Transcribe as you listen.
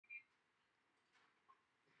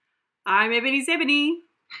I'm Ebony.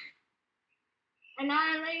 And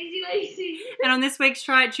I'm Lazy. And on this week's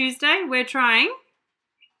Try It Tuesday, we're trying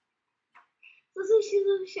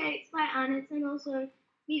Sizzle shapes by Arnott's and also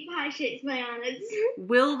meat pie shapes by Arnott's.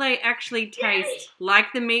 will they actually taste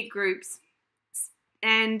like the meat groups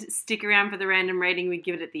and stick around for the random rating we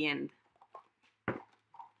give it at the end.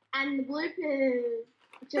 And the bloopers,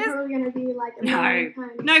 which are probably going to be like a No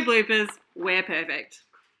bloopers. We're perfect.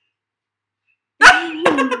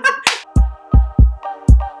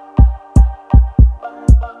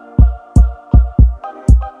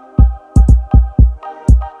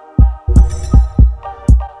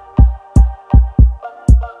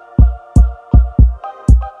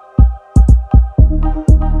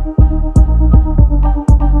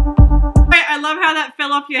 I love how that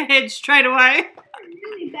fell off your head straight away.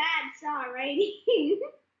 Really bad star rating.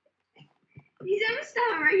 These are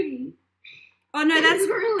star rating. Oh no,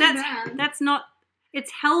 bad. that's not.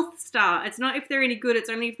 It's health star. It's not if they're any good. It's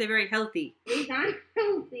only if they're very healthy. These aren't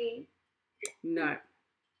healthy. No.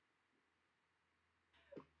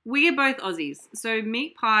 We are both Aussies, so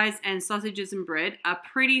meat pies and sausages and bread are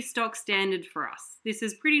pretty stock standard for us. This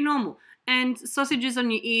is pretty normal. And sausages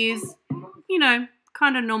on your ears, you know,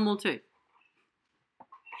 kind of normal too.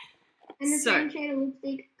 And the same shade of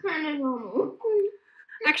lipstick, kind of normal.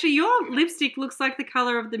 Actually, your lipstick looks like the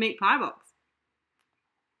colour of the meat pie box.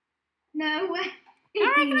 No way.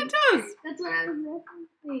 I reckon it does. That's what I was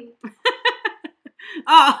referencing.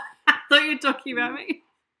 Oh, I thought you were talking about me.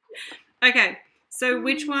 Okay, so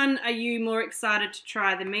which one are you more excited to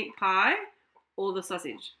try, the meat pie or the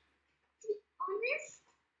sausage? To be honest,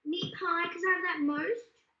 meat pie, because I have that most.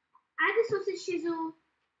 I have the sausage sizzle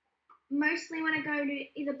mostly when I go to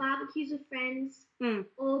either barbecues with friends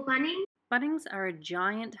or Bunnings. Bunnings are a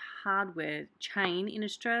giant hardware chain in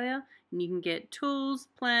Australia, and you can get tools,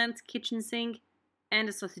 plants, kitchen sink, and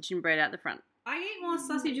a sausage and bread out the front. I eat more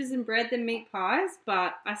sausages and bread than meat pies,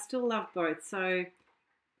 but I still love both, so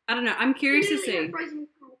I don't know. I'm curious to see. Frozen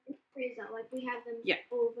freezer, like we have them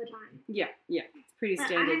all the time. Yeah, it's pretty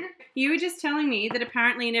standard. You were just telling me that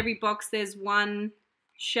apparently in every box there's one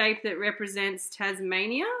shape that represents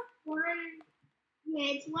Tasmania.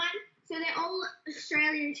 It's one. So they're all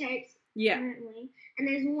Australian shapes. Yeah. Apparently. And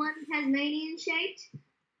there's one Tasmanian shaped,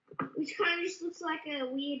 which kind of just looks like a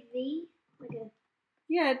weird V.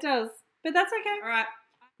 Yeah, it does. But that's okay. All right.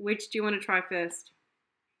 Which do you want to try first?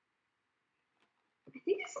 I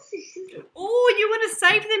think it's sausage sizzle. Oh, you want to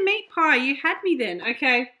save the meat pie. You had me then.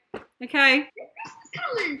 Okay. They're Christmas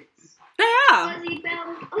colours. They are. Fuzzy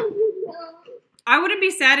bells. Oh, no. I wouldn't be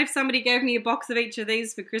sad if somebody gave me a box of each of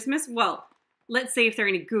these for Christmas. Well, let's see if they're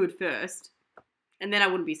any good first. And then I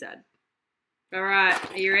wouldn't be sad. All right.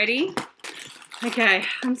 Are you ready? Okay.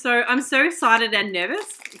 I'm so excited and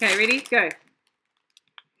nervous. Okay, ready? Go.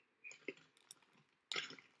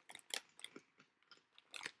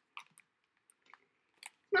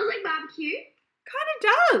 Smells like barbecue. Kind of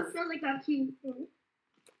does. Smells like barbecue. Do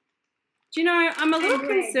you know, I'm a little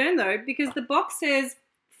concerned though, because the box says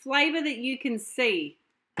flavour that you can see.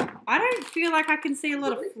 I don't feel like I can see a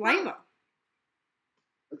lot of flavour.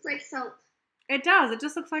 Looks like salt. It does. It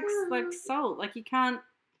just looks like salt. Like you can't.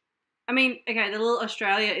 I mean, okay, the little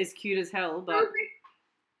Australia is cute as hell, but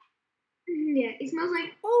yeah, it smells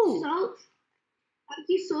like salt,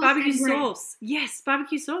 barbecue sauce. Barbecue sauce. Yes,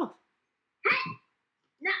 barbecue sauce.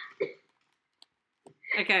 No.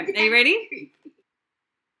 Okay, are you ready?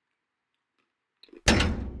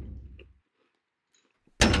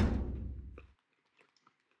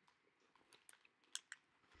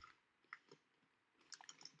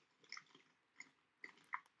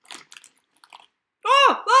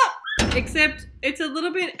 Except it's a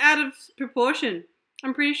little bit out of proportion.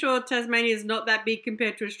 I'm pretty sure Tasmania is not that big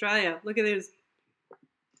compared to Australia. Look at this.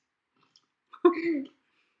 I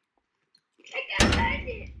can't find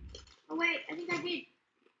it. Oh wait, I think I did.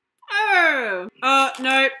 Oh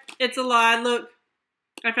no, it's a lie. Look,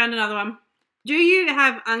 I found another one. Do you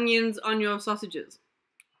have onions on your sausages?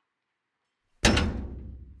 I have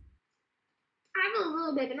a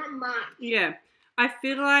little bit, but not much. Yeah, I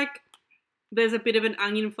feel like there's a bit of an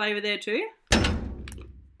onion flavour there too. To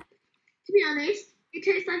be honest, it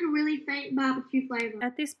tastes like a really faint barbecue flavour.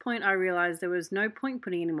 At this point, I realised there was no point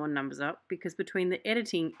putting any more numbers up because between the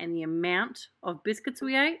editing and the amount of biscuits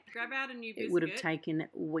we ate, grab out a new biscuit, it would have taken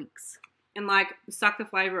weeks. And like, suck the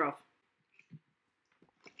flavour off.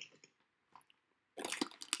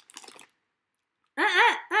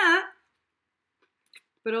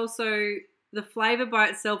 But also, the flavour by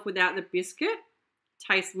itself without the biscuit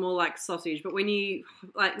tastes more like sausage. But when you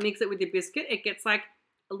like mix it with the biscuit, it gets like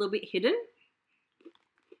a little bit hidden.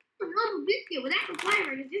 Not normal biscuit without the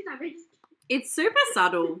flavour. It's just not registered. It's super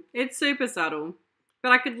subtle. It's super subtle.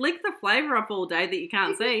 But I could lick the flavour up all day that you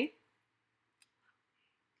can't see.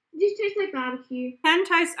 It just tastes like barbecue. Can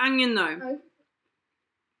taste onion though. Oh.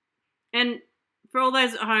 And for all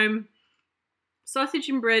those at home, sausage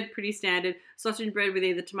and bread, pretty standard. Sausage and bread with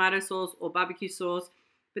either tomato sauce or barbecue sauce.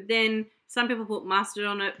 But then some people put mustard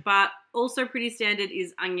on it. But also pretty standard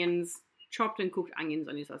is onions, chopped and cooked onions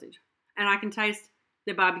on your sausage. And I can taste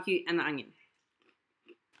the barbecue and the onion.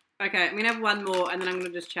 Okay, I'm going to have one more and then I'm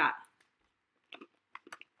going to just chat.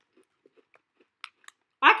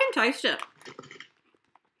 I can taste it.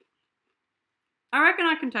 I reckon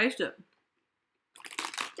I can taste it.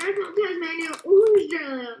 That's not Tasmania or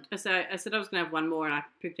Australia. I said I was going to have one more and I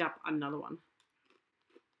picked up another one.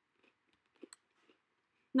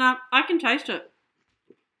 No, I can taste it.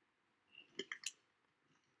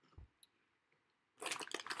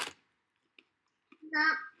 Nah.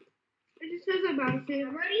 It just tastes like barbecue.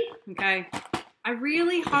 Ready? Okay. I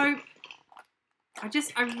really hope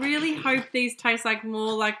these taste like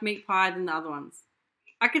more like meat pie than the other ones.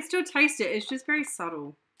 I can still taste it. It's just very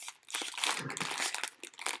subtle.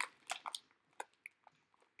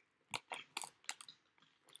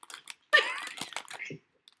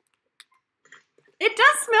 It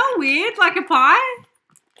does smell weird, like a pie.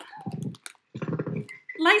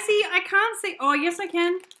 Lacey, I can't see. Oh, yes, I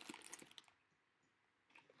can.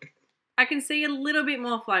 I can see a little bit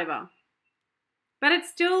more flavour. But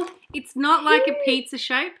it's not like a pizza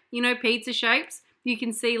shape. You know, pizza shapes. You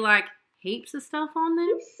can see like heaps of stuff on them.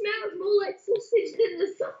 It smells more like sausage than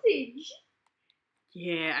the sausage.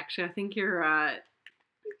 Yeah, actually, I think you're right.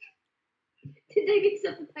 Did they mix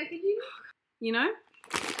up the packaging? You know?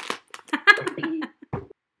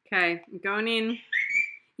 Okay, I'm going in.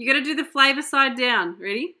 You got to do the flavour side down.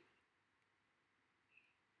 Ready?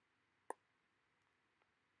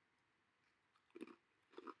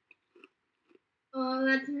 Oh,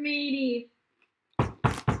 that's meaty.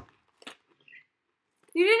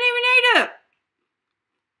 You didn't even eat it.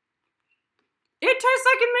 It tastes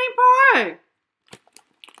like a meat pie.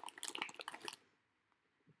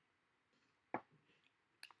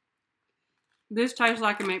 This tastes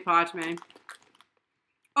like a meat pie to me.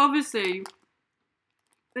 Obviously,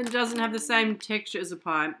 it doesn't have the same texture as a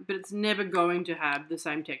pie, but it's never going to have the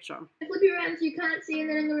same texture. I flip you around so you can't see and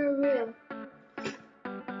then I'm going to reveal.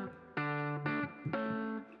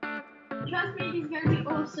 Trust me, it's going to be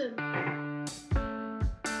awesome.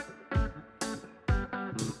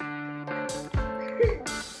 It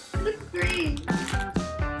looks green.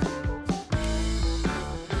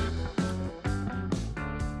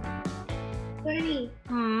 Bernie.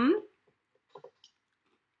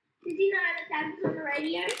 Did you know that Dad was on the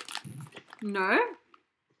radio? No.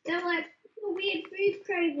 They're like, weird food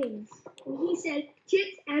cravings. And he said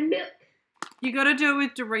chips and milk. You got to do it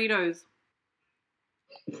with Doritos.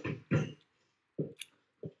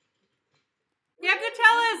 You have to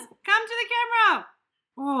tell us. Come to the camera.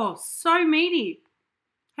 Oh, so meaty.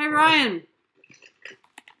 Hey, Ryan.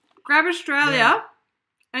 Grab Australia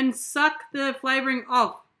and suck the flavouring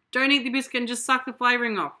off. Don't eat the biscuit and just suck the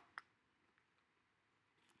flavouring off.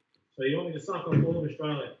 So you want me to suck on all of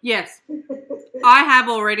Australia? Yes. I have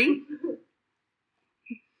already.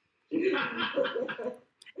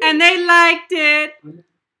 And they liked it.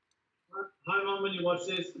 Hi, Mum, when you watch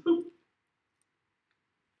this.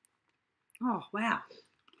 Oh, wow.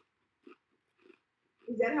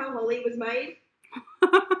 Is that how Holly was made?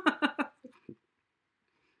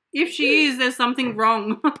 If she is, there's something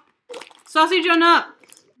wrong. Sausage or not?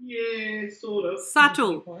 Yeah, sort of.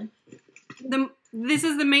 Subtle. This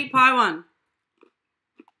is the meat pie one.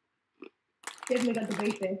 Definitely got the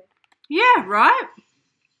beef there. Yeah, right?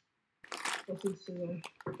 Sausage sizzle.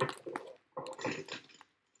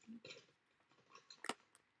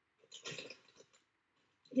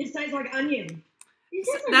 It just tastes like onion.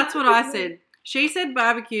 That's what I said. She said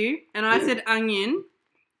barbecue and I said onion.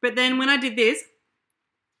 But then when I did this.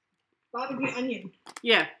 Barbecue onion.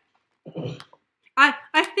 Yeah. I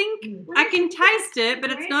think I can taste it,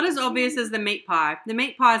 but it's not as obvious as the meat pie. The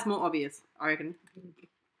meat pie is more obvious, I reckon.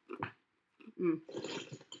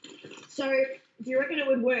 So, do you reckon it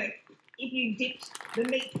would work if you dipped the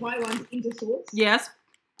meat pie ones into sauce? Yes.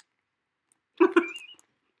 Do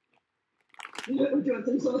you want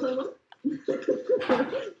some sauce on them?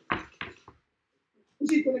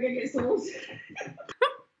 She's gonna go get sauce.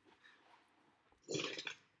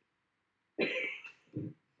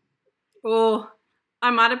 Oh, I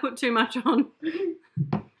might have put too much on.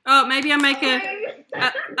 Oh, maybe I make a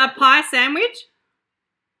pie sandwich.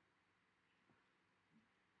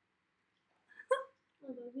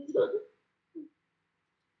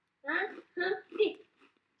 Huh?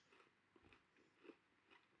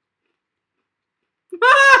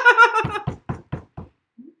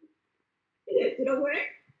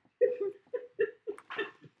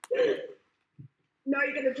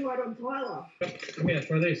 to try it on Tyler. Come here,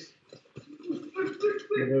 try this.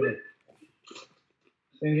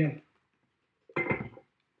 Stand here.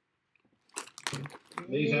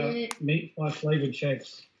 These are meat pie flavoured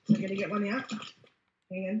shapes. I'm going to get one out.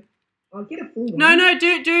 Hang on. I'll get a full one. No,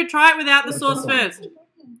 do try it without the sauce first.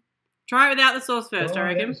 Try it without the sauce first, I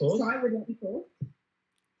reckon. Try it without the sauce.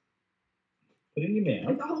 Put it in your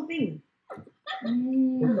mouth. It's the whole thing.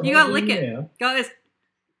 You gotta lick it. Got this.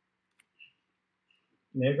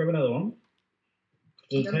 Now grab another one.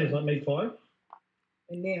 Does it taste like meat pie?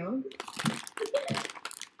 And now...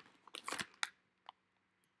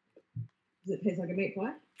 Does it taste like a meat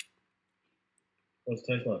pie? What's it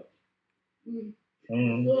taste like?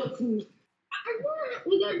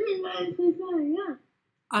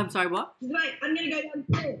 I'm sorry, what? Wait, I'm going to go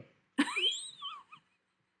downstairs.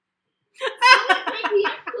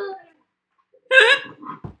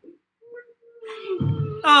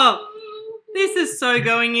 Oh, this is so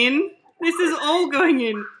going in. This is all going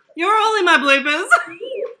in. You're all in my bloopers.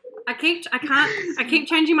 I keep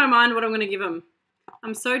changing my mind what I'm going to give him.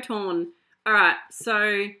 I'm so torn. All right,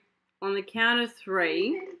 so on the count of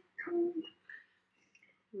 3.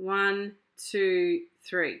 1, 2,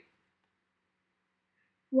 3.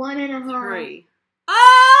 1.5. 3.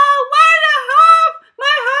 Oh, 1.5!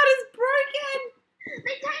 My heart is broken.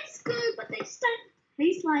 They taste good, but they don't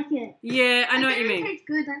taste like it. Yeah, I know what you They mean. taste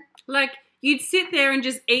good. Like, you'd sit there and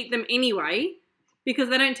just eat them anyway because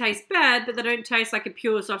they don't taste bad, but they don't taste like a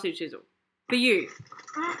pure sausage sizzle. For you.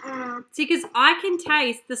 See, because I can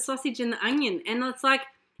taste the sausage and the onion, and it's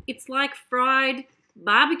like fried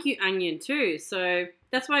barbecue onion too. So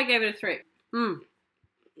that's why I gave it a 3.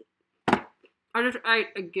 I just ate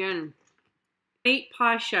again. Meat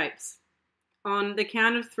pie shapes. On the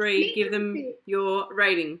count of 3, give them your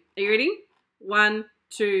rating. Are you ready? 1,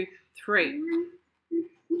 2, 3.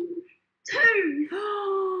 2.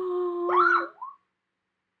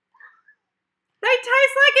 They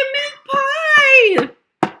taste like a meat pie!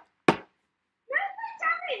 No,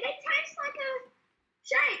 they taste like a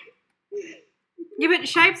shape. Yeah, but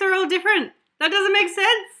shapes are all different. That doesn't make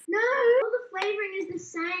sense. No, all the flavouring is the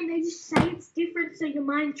same. They just say it's different so your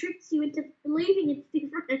mind tricks you into believing it's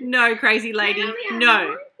different. No, crazy lady.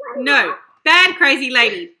 No. No. Bad crazy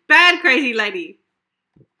lady. Bad crazy lady.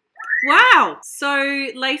 Wow. So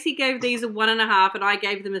Lacey gave these a 1.5 and I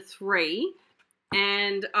gave them a 3.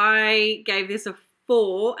 And I gave this a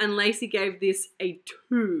 4 and Lacey gave this a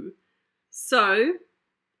 2. So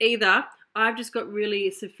either I've just got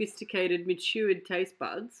really sophisticated, matured taste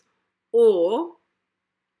buds, or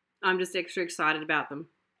I'm just extra excited about them.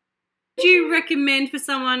 Would you recommend for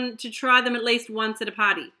someone to try them at least once at a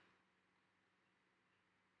party?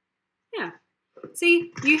 Yeah.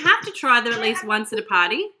 See, you have to try them at least once at a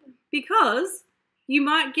party because you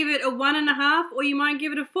might give it a 1.5 or you might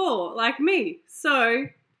give it a 4, like me. So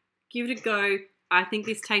give it a go. I think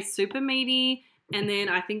this tastes super meaty, and then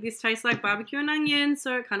I think this tastes like barbecue and onion,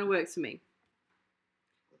 so it kind of works for me.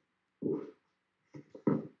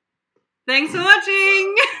 Thanks for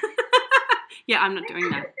watching. Yeah, I'm not doing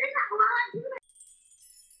that.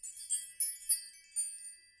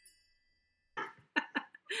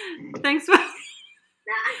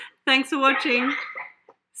 Thanks for watching.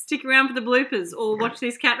 Stick around for the bloopers or watch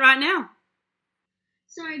this cat right now.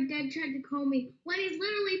 Sorry, Dad tried to call me when he's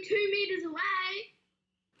literally 2 meters away.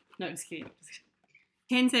 No, just kidding.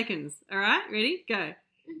 10 seconds. All right, ready? Go.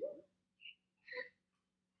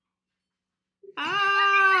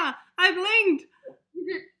 Ah, I blinked.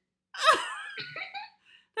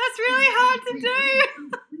 That's really hard to do.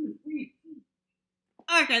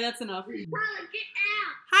 Okay, that's enough. Tyler, get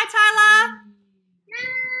out. Hi, Tyler.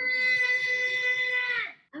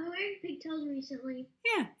 I've been wearing pigtails recently.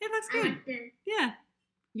 Yeah, it looks I good. like this. Yeah.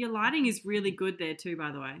 Your lighting is really good there too,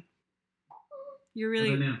 by the way. You're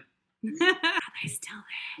really... Now. Are they still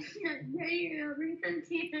there?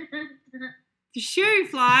 The shoe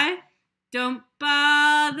fly. Don't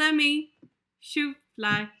bother me. Shoe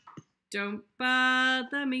fly. Don't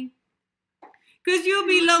bother me. 'Cause you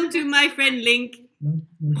belong to my friend Link.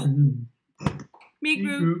 Me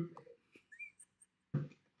group. No!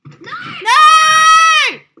 No!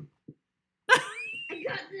 I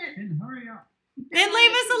got this. And hurry up. Then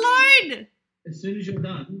leave us alone. As soon as you're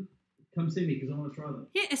done, come see me because I want to try them.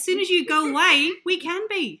 Yeah, as soon as you go away, we can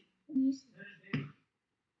be. Wait,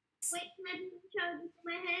 can I show this in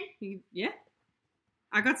my head? Yeah.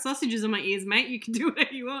 I got sausages on my ears, mate. You can do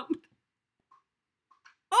whatever you want.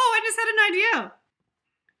 Oh, I just had an idea.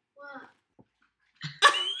 What?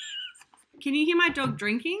 Can you hear my dog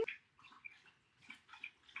drinking?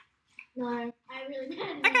 No, I really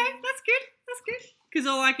didn't. Okay, that's good. That's good. Because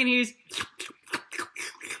all I can hear is...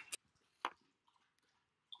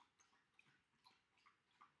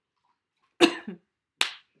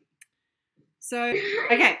 So,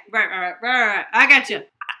 okay, right. I got you.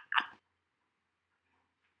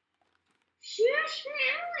 Shush,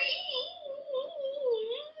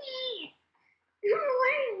 yeah.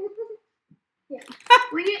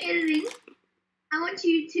 When you're editing, I want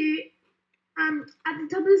you to at the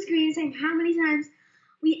top of the screen saying how many times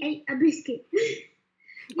we ate a biscuit.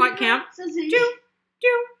 Right, count. Sausage. Do.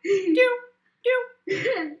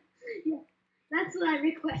 Yeah, that's what I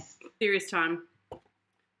request. Serious time.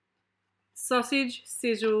 Sausage,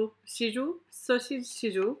 sizzle, sausage,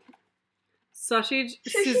 sizzle, sausage,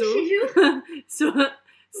 sizzle,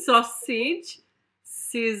 sausage,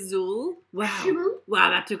 sizzle. Wow,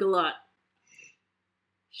 that took a lot.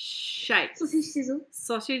 Shake. Sausage sizzle.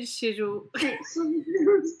 Sausage, sizzle. Okay,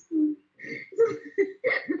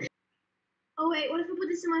 oh wait, what if I put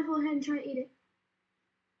this in my forehead and try to eat it?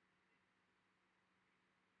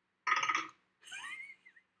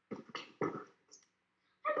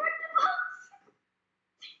 I broke the box.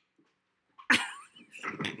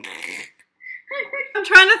 I'm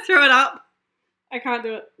trying to throw it up. I can't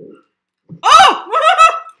do it. Oh!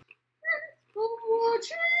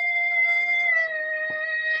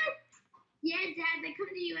 Yeah, Dad, they come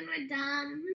to you when we're done.